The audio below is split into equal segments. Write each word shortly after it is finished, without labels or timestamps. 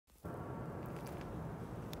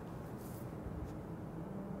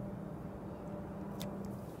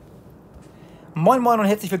Moin Moin und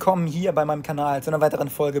herzlich willkommen hier bei meinem Kanal zu einer weiteren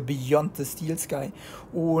Folge Beyond the Steel Sky.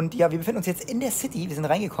 Und ja, wir befinden uns jetzt in der City, wir sind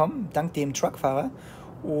reingekommen, dank dem Truckfahrer.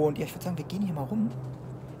 Und ja, ich würde sagen, wir gehen hier mal rum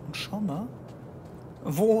und schauen mal,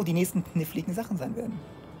 wo die nächsten kniffligen Sachen sein werden.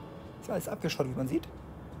 Ist alles abgeschottet, wie man sieht.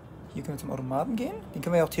 Hier können wir zum Automaten gehen, den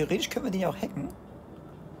können wir ja auch, theoretisch können wir den ja auch hacken.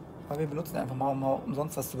 Aber wir benutzen einfach mal, um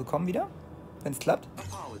umsonst was zu bekommen wieder, wenn es klappt.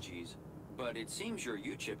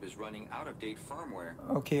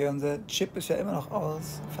 Okay, unser Chip ist ja immer noch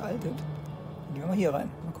veraltet. Dann gehen wir mal hier rein.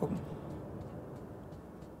 Mal gucken.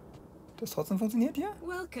 Das trotzdem funktioniert hier?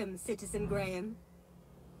 Welcome, Citizen Graham.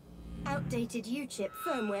 Outdated U-chip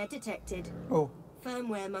firmware detected. Oh.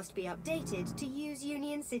 Firmware must be updated to use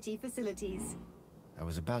Union City facilities. I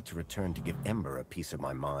was about to return to give Ember a piece of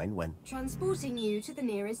my mind when... Transporting you to the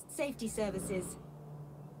nearest safety services.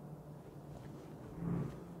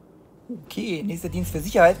 Okay, nächster Dienst für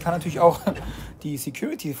Sicherheit kann natürlich auch die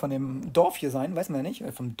Security von dem Dorf hier sein, weiß man ja nicht.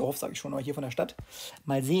 Vom Dorf sage ich schon, aber hier von der Stadt.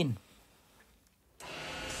 Mal sehen.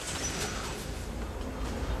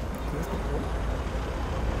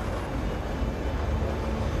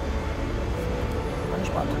 Mal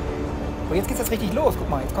gespannt. Oh, jetzt geht's jetzt richtig los. Guck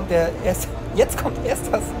mal, jetzt kommt erst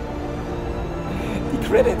das. Die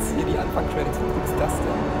Credits, hier die Anfang-Credits. Wo gibt's das denn?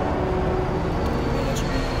 Die gehen ja schon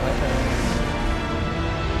weiter.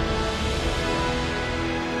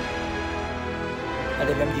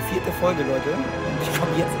 Alter, wir haben die 4. Folge, Leute. Und ich komme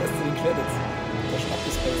jetzt erst zu den Credits. Der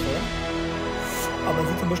Schnappdisplay vorher. Aber man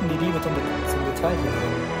sieht so ein bisschen die Liebe zum Detail hier. Ich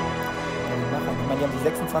meine, die haben sich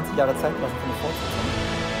 26 Jahre Zeit gelassen für eine Fortsetzung.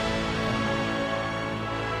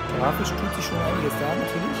 Grafisch tut sich schon einiges da,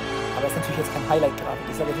 natürlich. Aber das ist natürlich jetzt kein Highlight-Grafik.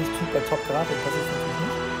 Ich sage jetzt nicht super Top-Grafik, das ist natürlich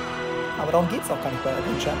nicht. Aber darum geht es auch gar nicht bei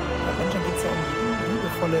Adventure. Bei Adventure geht es ja um die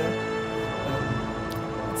liebevolle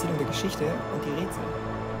Erzählung der Geschichte und die Rätsel.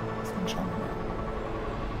 Deswegen schauen wir mal.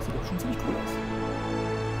 Sieht doch schon ziemlich cool aus.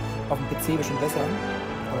 Auf dem PC bestimmt besser.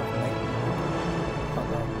 Oder auf dem Mac.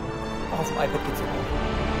 Aber auch auf dem iPad geht's ja auch.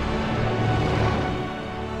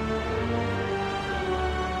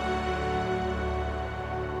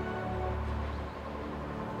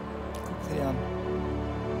 Guck sie dir an.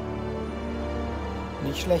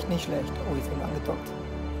 Nicht schlecht, nicht schlecht. Oh, jetzt werden wir angedockt.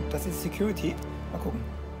 Das ist Security. Mal gucken.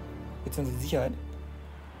 Beziehungsweise Sicherheit. Gucken,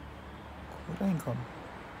 wo wir da hinkommen.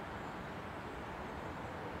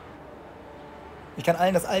 Ich kann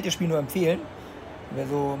allen das alte Spiel nur empfehlen. Wer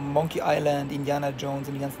so Monkey Island, Indiana Jones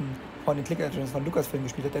und die ganzen Point-and-Click-Adventures von Lucasfilm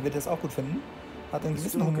gespielt hat, der wird das auch gut finden. Hat einen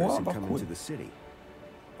gewissen Humor, aber auch cool.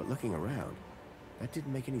 But looking around, that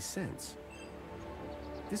didn't make any sense.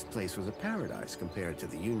 This place was a paradise compared to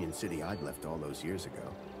the Union City I'd left all those years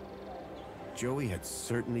ago. Joey had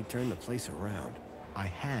certainly turned the place around. I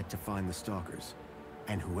had to find the stalkers.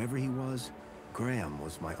 And whoever he was, Graham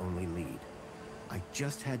was my only lead. I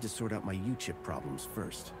just had to sort out my U-chip problems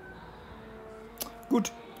first.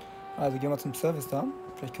 Gut, also gehen wir zum Service da.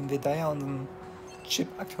 Vielleicht können wir da ja unseren Chip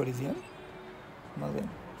aktualisieren. Mal sehen.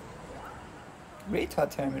 Radar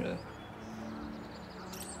Terminal.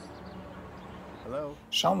 Hello.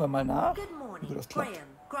 Schauen wir mal nach, Good wie morning, gut das klappt. Graham,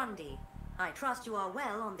 Grundy. I trust you are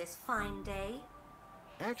well on this fine day.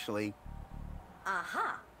 Actually,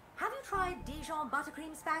 Aha! Have you tried Dijon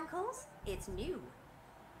buttercream spankles? It's new.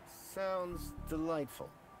 sounds delightful.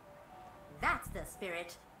 That's the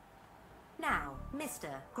spirit. Now,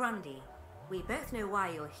 Mr. Grundy, we both know why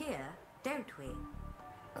you're here, don't we?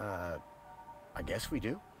 I guess we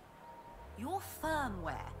do. Your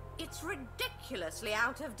firmware. It's ridiculously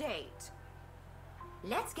out of date.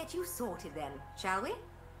 Let's get you sorted then, shall we?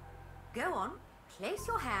 Go on, place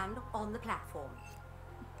your hand on the platform.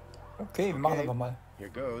 Okay, wir machen einfach mal. Here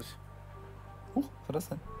goes. Was war das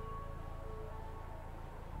denn?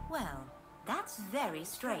 Well, that's very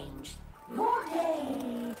strange.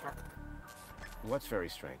 What's very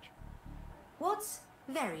strange? What's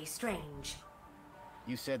very strange?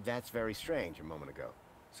 You said that's very strange a moment ago.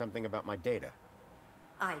 Something about my data.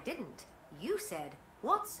 I didn't. You said,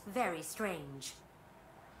 what's very strange?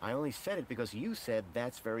 I only said it because you said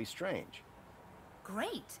that's very strange.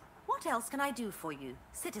 Great. What else can I do for you,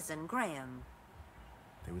 Citizen Graham?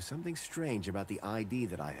 There was something strange about the ID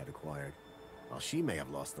that I had acquired. While she may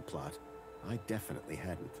have lost the plot, I definitely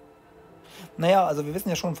hadn't. Naja, also wir wissen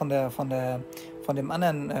ja schon von der Hackerin,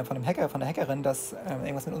 dass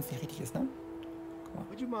irgendwas mit uns nicht richtig ist, ne?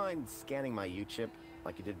 Would you mind scanning my U-chip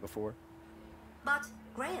like you did before? But,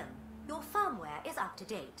 Graham, your firmware is up to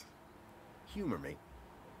date. Humor me.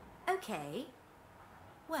 Okay.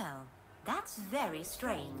 Well, that's very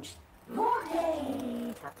strange.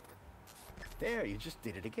 There, you just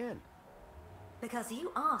did it again. Because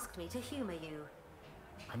you asked me to humor you.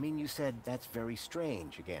 I mean, you said that's very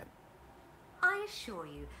strange again. I I assure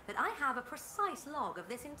you that I have a precise log of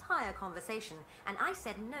this entire conversation, and I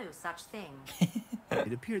said no such thing.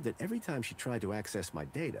 It appeared that every time she tried to access my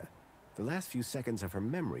data, the last few seconds of her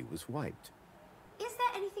memory was wiped. Is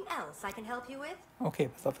there anything else I can help you with? Okay,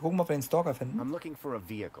 pass auf, wir gucken, ob wir den Stalker finden. I'm looking for a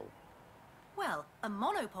vehicle. Well, a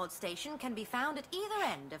monopod station can be found at either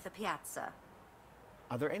end of the piazza.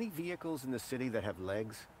 Are there any vehicles in the city that have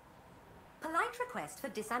legs? Polite request for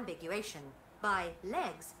disambiguation. By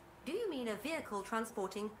legs, do you mean a vehicle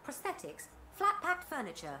transporting prosthetics, flat-packed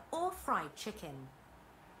furniture, or fried chicken?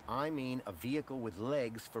 I mean a vehicle with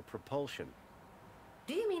legs for propulsion.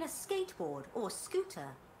 Do you mean a skateboard or scooter?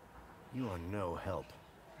 You are no help.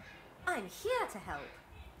 I'm here to help.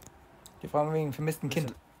 Die fragen wegen vermissten Kind.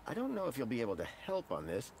 Listen, I don't know if you'll be able to help on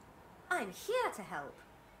this. I'm here to help.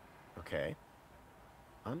 Okay.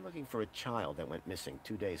 I'm looking for a child that went missing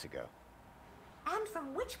 2 days ago. And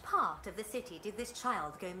from which part of the city did this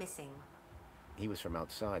child go missing? He was from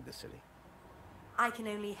outside the city. I can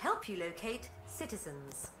only help you locate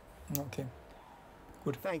citizens. Okay.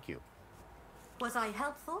 Gut. Thank you. Was I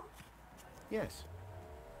helpful? Yes.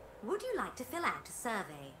 Would you like to fill out a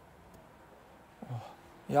survey?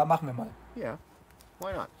 Ja, machen wir mal. Yeah.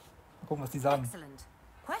 Why not? Mal gucken, was die sagen. Excellent.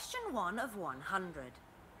 Question 1 of 100.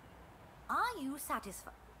 Are you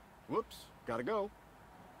satisfied? Whoops. Gotta go.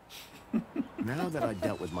 Now that I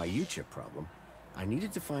dealt with my UNTERSTÜTZE problem, I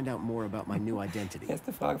needed to find out more about my new identity.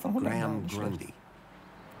 Erste Frage von 100. Graham Nicht schlecht. Grundy.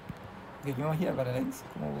 Okay, gehen wir mal hier weiter links.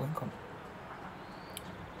 Gucken wir mal, wo wir hinkommen.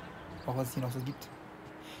 Auch was es hier noch so gibt.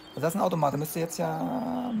 Also das ist ein Automat, der müsste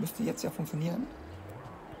jetzt ja funktionieren.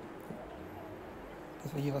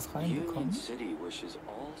 Dass wir hier was reinbekommen.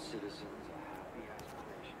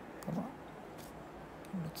 Kann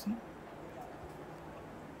man nutzen.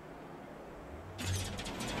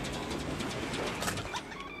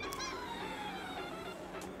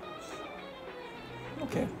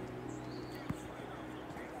 Okay.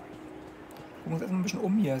 Gucken wir uns erstmal ein bisschen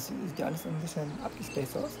um hier. Es sieht ja alles ein bisschen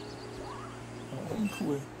abgespaced aus. Aber irgendwie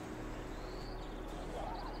cool.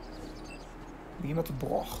 Wir gehen mal zu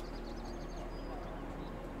Broch.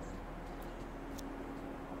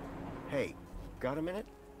 Hey, got a minute?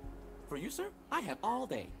 For you, sir, I have all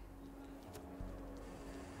day.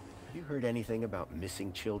 Have you heard anything about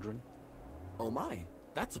missing children? Oh my,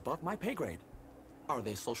 that's above my pay grade. Are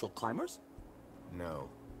they social climbers? No.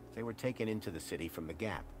 They were taken into the city from the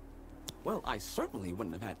Gap. Well, I certainly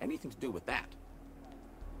wouldn't have had anything to do with that.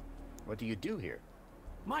 What do you do here?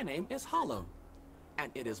 My name is Hollow,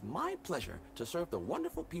 and it is my pleasure to serve the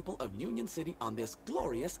wonderful people of Union City on this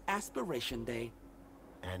glorious Aspiration Day.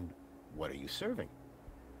 And what are you serving?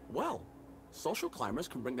 Well, social climbers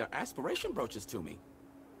can bring their aspiration brooches to me.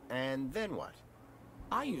 And then what?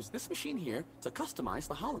 I use this machine here to customize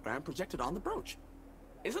the hologram projected on the brooch.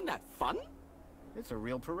 Isn't that fun? It's a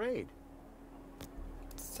real parade.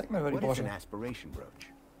 Zeig mal über die What is an Brosche. aspiration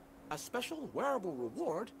brooch? A special wearable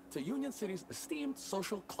reward to Union City's esteemed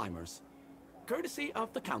social climbers. Courtesy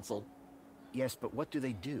of the council. Yes, but what do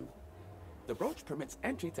they do? The brooch permits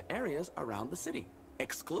entry to areas around the city,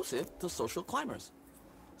 exclusive to social climbers,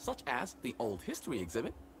 such as the Old History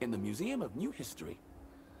exhibit in the Museum of New History.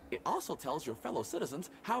 It also tells your fellow citizens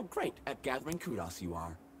how great at gathering kudos you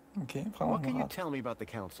are. Okay, fragen wir What can mal you Rat. tell me about the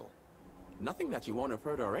council? Nothing that you won't have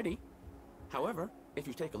heard already. However, if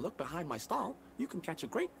you take a look behind my stall, you can catch a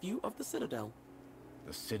great view of the Citadel,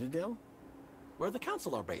 The Citadel? where the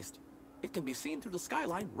council are based. It can be seen through the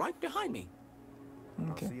skyline right behind me.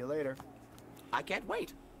 Okay, I'll see you later. I can't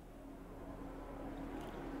wait.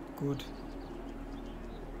 gut.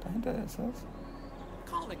 Dahinter ist was.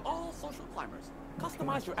 Calling all social climbers.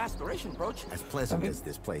 Customize your aspiration brooch. As pleasant as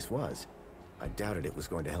this place was, I doubted it was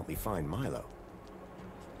going to help me find Milo.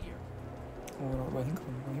 Here. Wo wir noch überall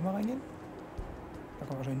hinkommen. Wollen wir hier mal reingehen? Da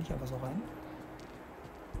kommen wir wahrscheinlich nicht einfach so rein.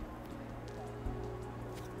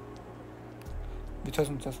 Wir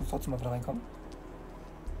testen uns trotzdem mal wieder reinkommen.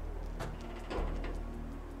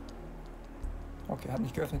 Okay, hat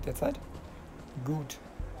nicht geöffnet derzeit. Gut.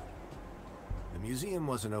 The museum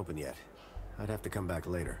wasn't open yet. I'd have to come back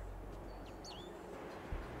later.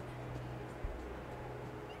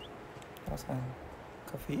 Da ist ein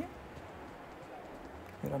Café.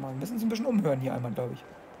 Ja, wir müssen uns ein bisschen umhören hier einmal, glaube ich.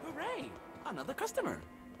 Hooray! Another customer.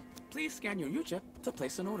 Please scan your UNTERSTÜTZE to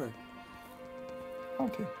place an order.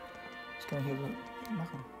 Okay. Das können wir hier so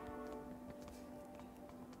machen.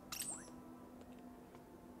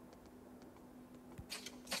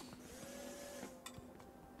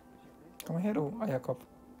 Komm mal her, du Eierkopf.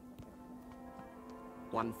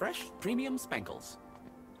 One fresh premium Spankles.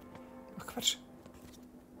 Ach Quatsch.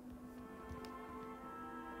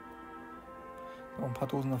 Noch ein paar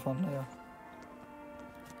Dosen davon, naja.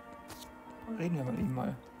 Reden wir mit ihm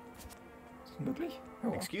mal. Ist das möglich?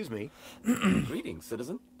 Jo. Excuse me. Greetings,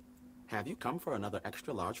 citizen. Have you come for another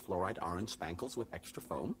extra large fluoride orange spankles with extra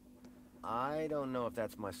foam? I don't know if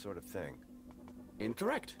that's my sort of thing.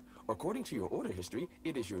 Incorrect. According to your order history,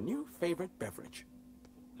 it is your new favorite beverage.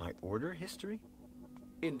 My order history?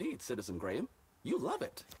 Indeed, Citizen Graham. You love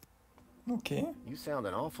it. Okay. You sound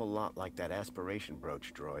an awful lot like that aspiration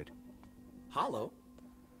brooch droid. Hollow?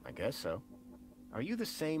 I guess so. Are you the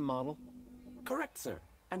same model? Correct, sir.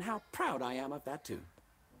 And how proud I am of that, too.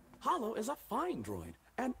 Hollow is a fine droid,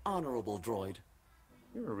 an honorable droid.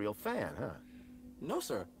 You're a real fan, huh? No,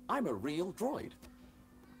 sir. I'm a real droid.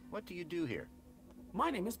 What do you do here? My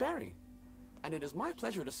name is Barry, and it is my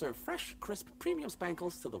pleasure to serve fresh, crisp, premium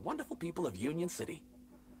spankles to the wonderful people of Union City.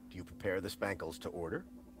 Do you prepare the spankles to order?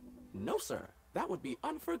 No, sir. That would be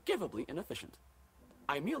unforgivably inefficient.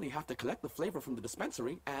 I merely have to collect the flavor from the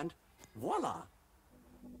dispensary and voila!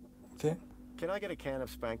 Okay. Can I get a can of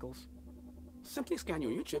spankles? Simply scan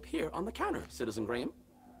your U-chip here on the counter, Citizen Graham.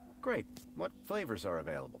 Great. What flavors are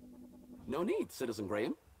available? No need, Citizen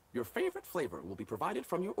Graham. Your favorite flavor will be provided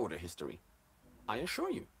from your order history. I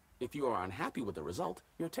assure you, if you are unhappy with the result,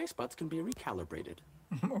 your taste buds can be recalibrated.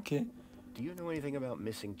 Okay. Do you know anything about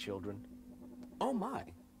missing children? Oh my,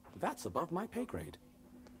 that's above my pay grade.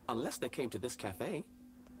 Unless they came to this cafe.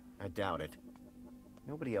 I doubt it.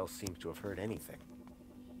 Nobody else seems to have heard anything.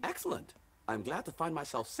 Excellent. I'm glad to find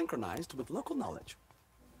myself synchronized with local knowledge.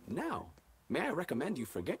 Now, may I recommend you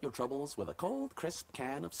forget your troubles with a cold, crisp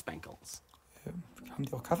can of Spankles. Haben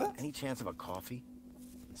die auch Kaffee? Any chance of a coffee?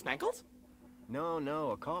 Spankles?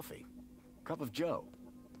 No, a coffee. Cup of joe.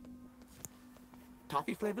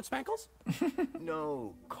 Toffee-flavored Spankles?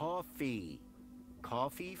 No, coffee.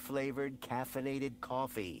 Coffee-flavored caffeinated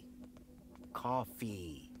coffee.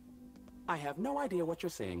 Coffee. I have no idea what you're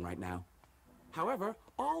saying right now. However,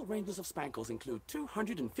 all ranges of Spankles include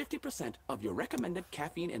 250% of your recommended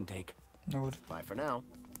caffeine intake. Na gut. Bye for now.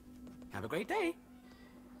 Have a great day.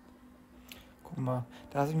 Guck mal.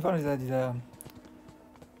 Da ist auf jeden Fall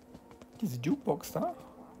diese Jukebox da.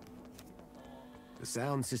 The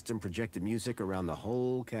sound system projected music around the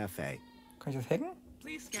whole cafe. Kann ich das hacken?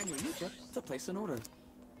 Please scan your U-chip to place an order.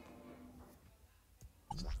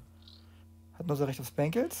 Hat nur so Recht auf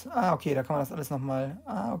Spankles. Ah, okay, da kann man das alles nochmal.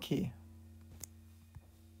 Ah, okay.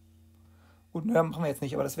 Gut, naja, machen wir jetzt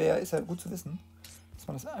nicht, aber das ist ja gut zu wissen, dass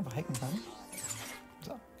man das einfach hacken kann.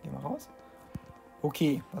 So, gehen wir raus.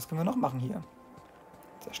 Okay, was können wir noch machen hier?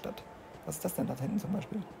 In der Stadt. Was ist das denn da hinten zum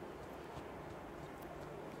Beispiel?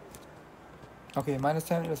 Okay, meines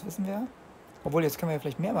Terminal, das wissen wir. Obwohl, jetzt können wir ja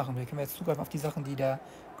vielleicht mehr machen. Wir können jetzt zugreifen auf die Sachen, die der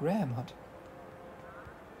Graham hat.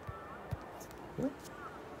 Ja.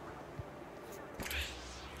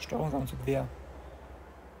 Steuerungsanzug, wer?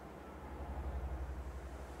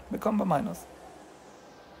 Willkommen bei Miners.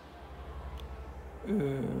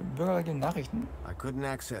 Bürgerregeln, Nachrichten. I couldn't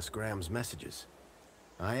access Graham's messages.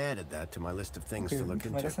 I added that to my list of things Okay, to wie look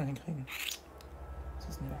können wir das into. denn hinkriegen? Was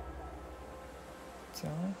ist denn hier?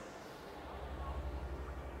 Sozial.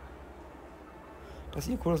 Dass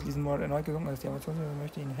Ihr Kurs diesen Monat erneut gelungen ist, die Amazon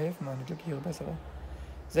möchte Ihnen helfen, eine glücklichere, bessere.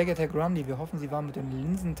 Sehr geehrter Herr Grundy, wir hoffen, Sie waren mit dem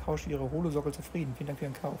Linsentausch Ihrer Holosockel zufrieden. Vielen Dank für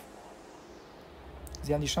Ihren Kauf.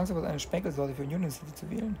 Sie haben die Chance, eine Spankelsorte für Union City zu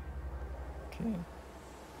wählen. Okay.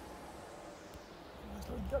 Lass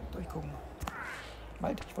doch durchgucken.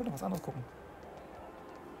 Halt, ich wollte noch was anderes gucken.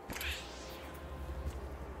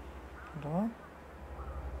 Da.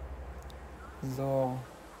 So.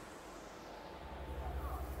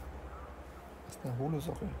 Das ist eine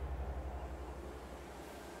Holosockel.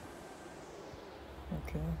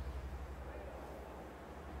 Okay.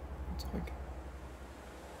 Und zurück.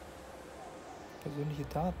 Persönliche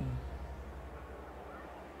Daten.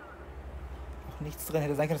 Auch nichts drin.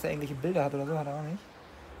 Hätte sein können, dass er irgendwelche Bilder hat oder so. Hat er auch nicht.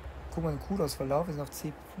 Gucken wir den Kudos-Verlauf. Wir sind auf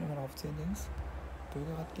 10, immer noch auf 10 Dings.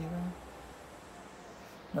 Bürgerratgeber.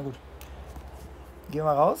 Na gut. Gehen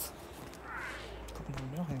wir raus. Gucken,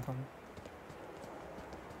 wo wir noch hinkommen.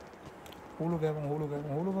 Holo-Werbung,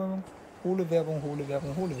 Holo-Werbung, Holo-Werbung. Holo-Werbung,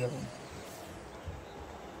 Holo-Werbung, Holo-Werbung.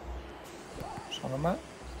 Schauen wir mal.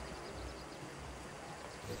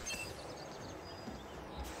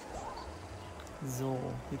 So,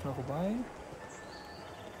 geht mal vorbei.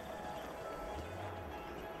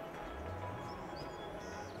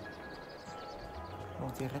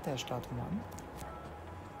 Und die Retterstatue an.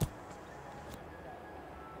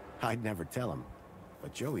 I'd never tell him.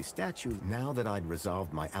 But Joey's statue, now that I'd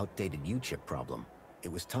resolved my outdated U-chip problem,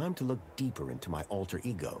 it was time to look deeper into my alter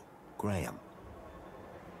ego, Graham.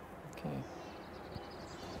 Okay.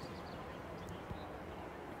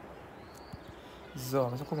 So,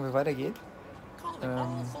 müssen wir gucken, wie es weitergeht. Call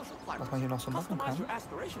was man hier noch so machen Customize kann. your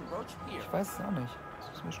aspiration brooch here. Ich weiß es auch nicht. Das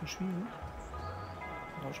ist ein bisschen schwierig.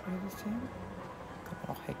 Lautsprechersystem. Kann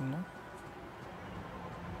man auch hacken, ne?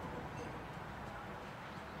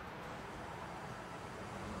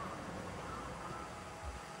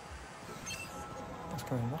 Was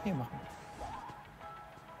können wir noch hier machen?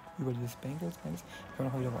 Über dieses Bengals. Können wir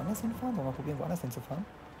noch mal wieder woanders hinfahren? Wollen wir mal probieren, woanders hinzufahren?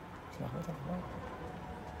 Das machen wir jetzt einfach mal.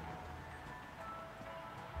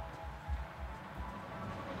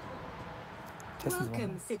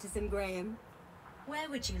 Welcome, Citizen Graham. Where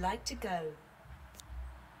would you like to go?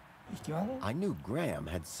 Ich gehe mal. I knew Graham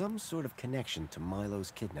had some sort of connection to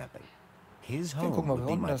Milo's kidnapping. His Okay, guck home mal, would wir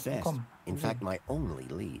be unten my das best. bekommen. In fact, my only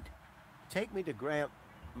lead. Take me to Graham...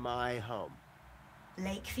 my home.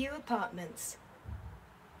 Lakeview Apartments.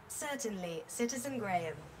 Certainly, Citizen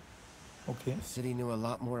Graham. Okay. The city knew a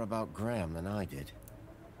lot more about Graham than I did.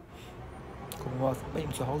 Gucken wir mal, was bei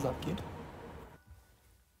ihm zu Hause abgeht.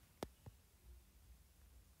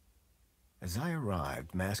 As I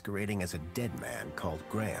arrived, masquerading as a dead man called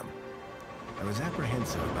Graham, I was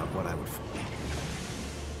apprehensive about what I would find.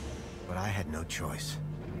 But I had no choice.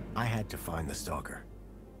 I had to find the stalker.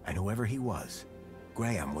 And whoever he was,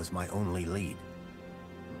 Graham was my only lead.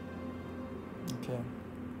 Okay.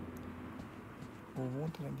 Wo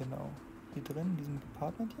wohnt er denn genau? Hier drin, in diesem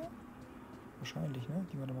Apartment hier? Wahrscheinlich, ne?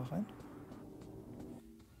 Gehen wir da mal rein.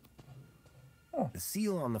 The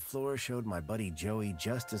seal on the floor showed my buddy Joey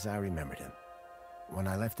just as I remembered him, when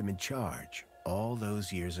I left him in charge all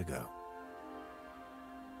those years ago.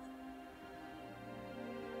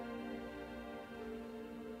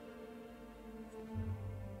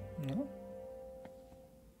 Ja.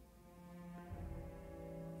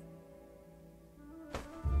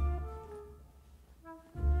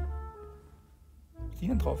 Sie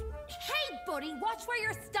denn drauf? Hey, buddy, watch where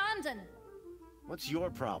you're standing. What's your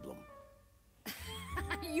problem?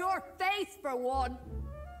 Your face, for one.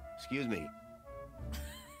 Excuse me.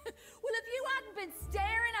 Well, if you hadn't been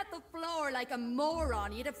staring at the floor like a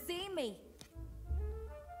moron, you'd have seen me.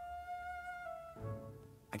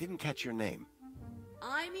 I didn't catch your name.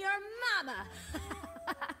 I'm your mama.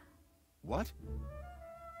 What?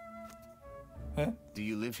 Hä? Do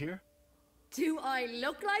you live here? Do I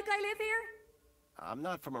look like I live here? I'm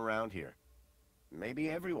not from around here. Maybe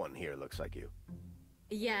everyone here looks like you.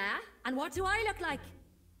 Yeah, and what do I look like?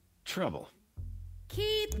 Trouble.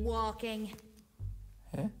 Keep walking.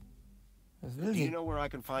 Hä? Was will Do you die? know where I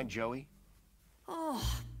can find Joey? Oh,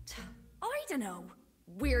 I don't know.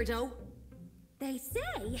 Weirdo. They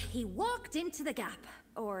say he walked into the gap,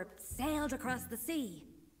 or sailed across the sea.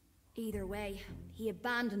 Either way, he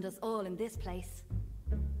abandoned us all in this place.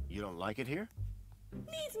 You don't like it here?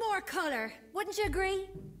 Needs more color, wouldn't you agree?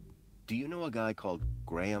 Do you know a guy called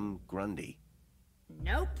Graham Grundy?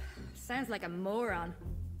 Nope. Sounds like a moron.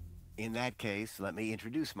 In that case, let me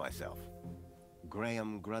introduce myself.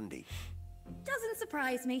 Graham Grundy. Doesn't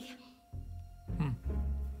surprise me.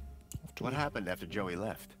 What happened after Joey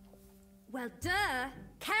left? Well, duh.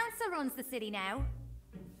 Council runs the city now.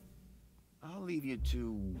 I'll leave you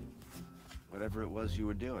to whatever it was you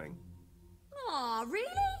were doing. Aw, really?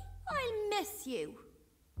 I'll miss you.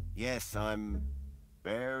 Yes, I'm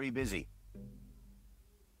very busy.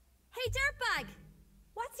 Hey, dirtbag!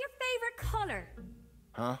 What's your favorite color?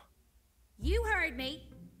 Huh? You heard me.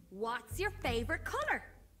 What's your favorite color?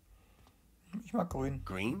 Ich mag grün.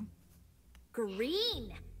 Green?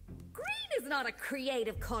 Green. Green is not a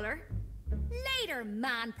creative color. Later,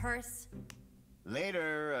 man purse.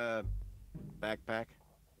 Later, backpack.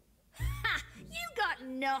 Ha! You got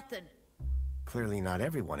nothing. Clearly not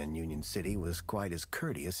everyone in Union City was quite as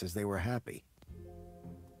courteous as they were happy.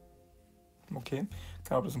 Okay.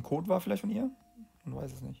 Kann, ob das ein Code war vielleicht von ihr? Man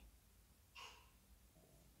weiß es nicht.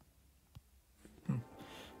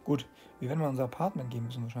 Gut. Wir werden mal unser Apartment gehen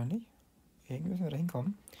müssen wahrscheinlich. Irgendwie müssen wir da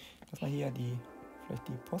hinkommen. Lass mal hier vielleicht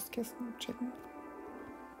die Postkästen checken.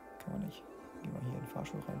 Kann man nicht. Gehen wir hier in den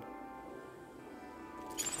Fahrstuhl rein.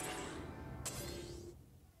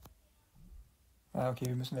 Ah, okay,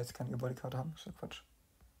 wir müssen jetzt keine Gebäudekarte haben. Das ist ja Quatsch.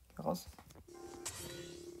 Geh raus.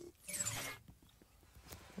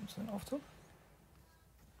 Wo ist denn ein Aufzug?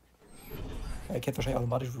 Ja, er kennt wahrscheinlich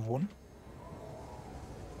automatisch, wo wir wohnen.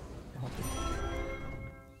 Ja, okay.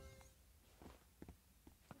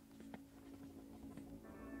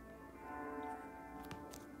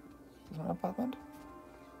 Ist das mein Apartment?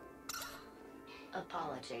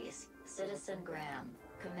 Apologies, Citizen Graham.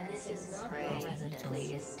 Mrs. Gray,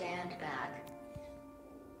 please stand back.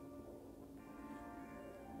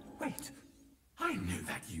 Wait, I know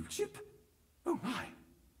that U-chip. Oh my,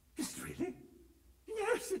 is it really?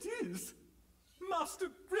 Yes, it is. Master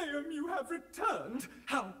Graham, you have returned.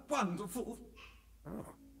 How wonderful. Oh,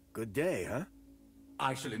 good day, huh?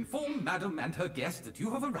 I shall inform Madam and her guest that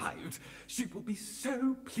you have arrived. She will be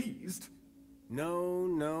so pleased.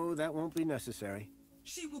 No, that won't be necessary.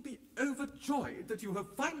 She will be overjoyed that you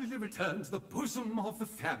have finally returned to the bosom of the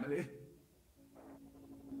family.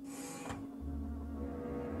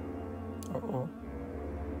 Oh.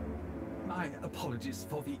 My apologies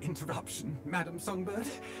for the interruption, Madam Songbird.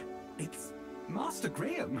 It's Master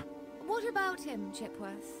Graham. What about him,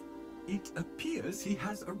 Chipworth? It appears he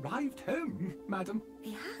has arrived home, Madam.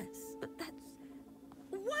 He has? But that's...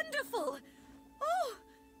 wonderful! Oh,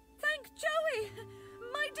 thank Joey!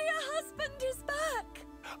 My dear husband is back!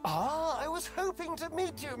 Ah, I was hoping to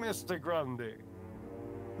meet you, Mr. Grundy.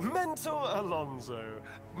 Mentor Alonso,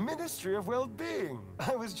 Ministry of Well-Being.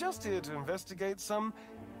 I was just here to investigate some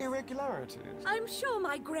irregularities. I'm sure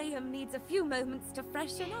my Graham needs a few moments to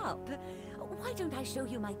freshen up. Why don't I show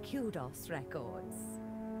you my kudos records?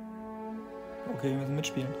 Okay, wir müssen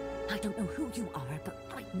mitspielen. I don't know who you are, but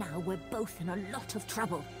right now we're both in a lot of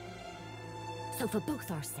trouble. So for both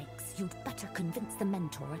our sakes, you'd better convince the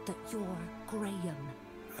mentor that you're Graham.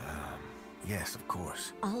 Yes, of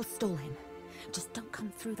course. I'll stall him. Just don't come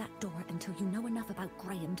through that door until you know enough about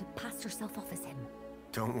Graham to pass yourself off as him.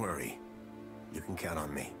 Don't worry. You can count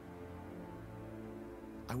on me.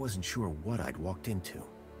 I wasn't sure what I'd walked into.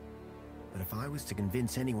 But if I was to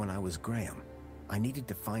convince anyone I was Graham, I needed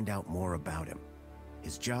to find out more about him.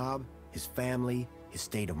 His job, his family, his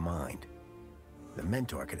state of mind. The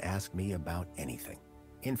mentor could ask me about anything.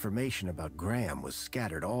 Information about Graham was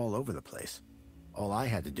scattered all over the place. All I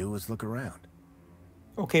had to do was look around.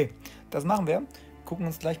 Okay, das machen wir. Gucken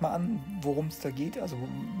uns gleich mal an, worum es da geht, also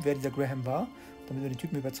wer dieser Graham war, damit wir die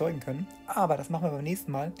Typen überzeugen können. Aber das machen wir beim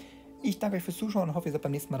nächsten Mal. Ich danke euch fürs Zuschauen und hoffe, ihr seid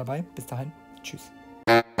beim nächsten Mal dabei. Bis dahin, tschüss.